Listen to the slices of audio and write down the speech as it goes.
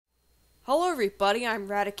Hello everybody, I'm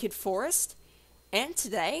Radikid Forest, and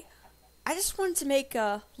today, I just wanted to make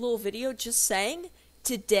a little video just saying,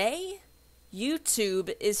 today,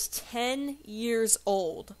 YouTube is 10 years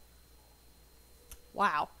old.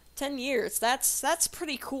 Wow, 10 years, that's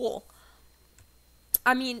pretty cool.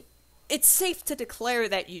 I mean, it's safe to declare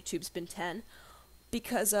that YouTube's been 10,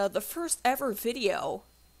 because the first ever video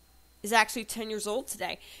is actually 10 years old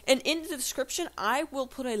today. And in the description, I will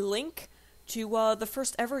put a link to the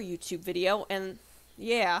first ever YouTube video, and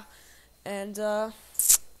yeah, and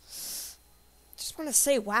just want to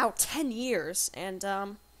say, wow, 10 years, and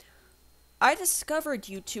I discovered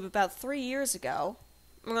YouTube about 3 years ago.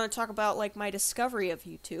 I'm going to talk about, like, my discovery of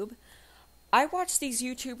YouTube. I watched these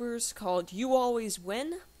YouTubers called You Always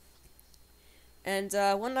Win, and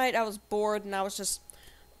one night I was bored, and I was just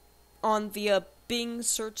on the Bing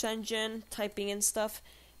search engine, typing in stuff,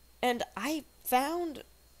 and I found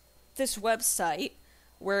this website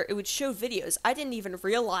where it would show videos. I didn't even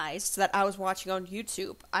realize that I was watching on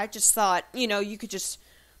YouTube. I just thought, you could just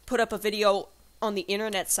put up a video on the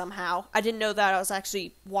internet somehow. I didn't know that I was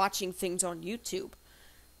actually watching things on YouTube.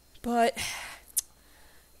 But,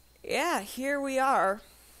 yeah, here we are.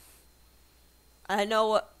 I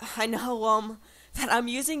know, that I'm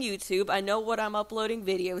using YouTube. I know what I'm uploading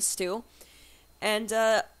videos to. And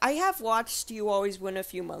I have watched You Always Win a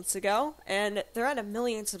few months ago, and they're at 1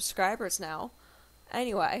 million subscribers now.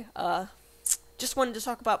 Anyway, just wanted to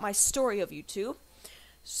talk about my story of YouTube,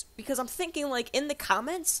 because I'm thinking, like, in the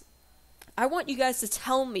comments, I want you guys to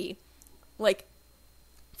tell me, like,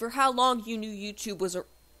 for how long you knew YouTube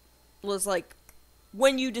was like,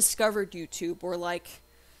 when you discovered YouTube, or, like,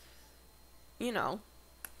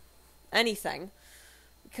 anything.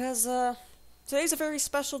 Because, today's a very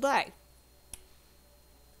special day.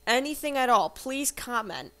 Anything at all, please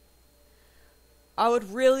comment. I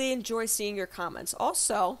would really enjoy seeing your comments.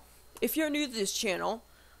 Also, if you're new to this channel,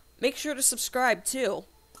 make sure to subscribe too.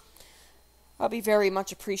 I'll be very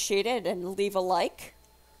much appreciated, and leave a like.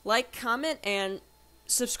 Like, comment, and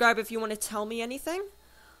subscribe if you want to tell me anything.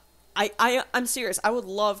 I'm serious. I would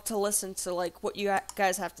love to listen to, like, what you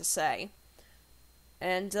guys have to say.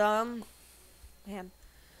 And, man,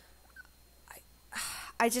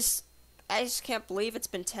 I just can't believe it's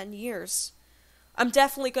been 10 years. I'm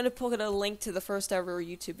definitely going to put a link to the first ever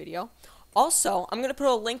YouTube video. Also, I'm going to put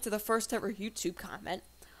a link to the first ever YouTube comment.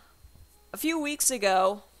 A few weeks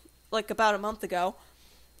ago, like about a month ago,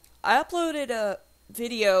 I uploaded a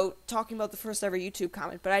video talking about the first ever YouTube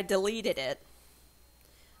comment, but I deleted it.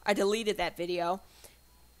 I deleted that video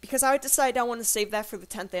because I decided I want to save that for the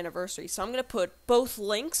 10th anniversary. So I'm going to put both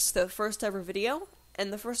links to the first ever video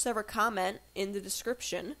and the first ever comment in the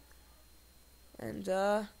description. And,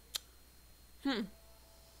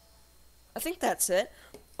 I think that's it.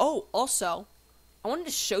 Oh, also, I wanted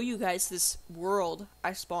to show you guys this world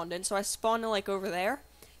I spawned in. So I spawned in, like, over there.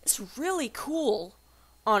 It's really cool,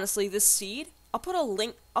 honestly, this seed. I'll put a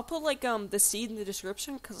link, the seed in the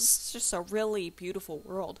description, because it's just a really beautiful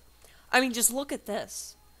world. I mean, just look at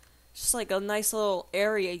this. Just, like, a nice little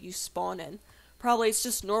area you spawn in. Probably it's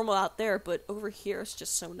just normal out there, but over here it's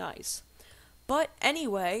just so nice. But,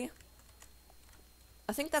 anyway,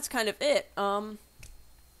 I think that's kind of it.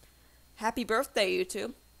 Happy birthday,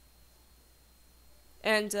 YouTube.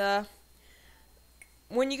 And,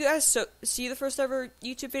 when you guys see the first ever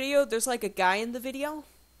YouTube video, there's, like, a guy in the video.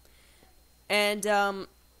 And, the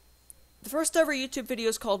first ever YouTube video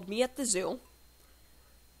is called Me at the Zoo.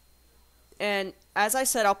 And, as I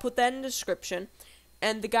said, I'll put that in the description.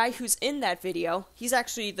 And the guy who's in that video, he's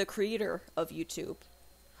actually the creator of YouTube.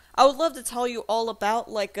 I would love to tell you all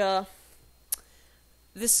about, like,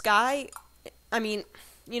 this guy. I mean,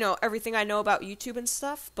 everything I know about YouTube and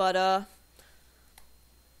stuff, but,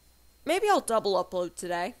 maybe I'll double upload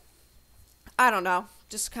today. I don't know,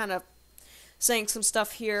 just kind of saying some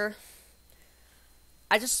stuff here.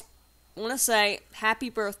 I just want to say, happy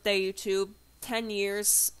birthday, YouTube. 10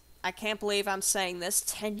 years. I can't believe I'm saying this.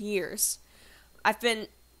 10 years. I've been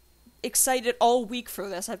excited all week for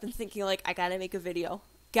this. I've been thinking, like, I gotta make a video.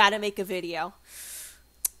 Gotta make a video.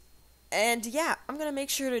 And yeah, I'm gonna make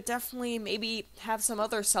sure to definitely maybe have some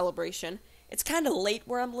other celebration. It's kind of late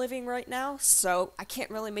where I'm living right now, so I can't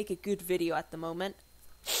really make a good video at the moment.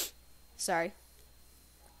 Sorry.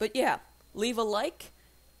 But yeah, leave a like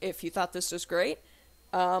if you thought this was great.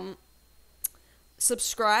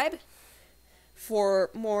 Subscribe for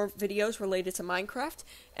more videos related to Minecraft.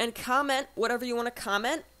 And comment whatever you want to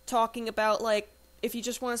comment, talking about, like, if you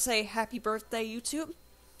just want to say happy birthday, YouTube.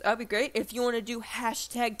 That'd be great. If you want to do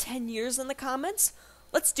hashtag 10 years in the comments,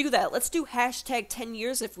 let's do that. Let's do hashtag 10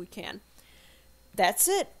 years if we can. That's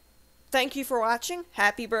it. Thank you for watching.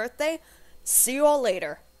 Happy birthday. See you all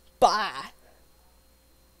later. Bye.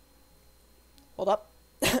 Hold up.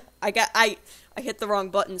 I hit the wrong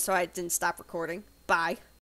button, so I didn't stop recording. Bye.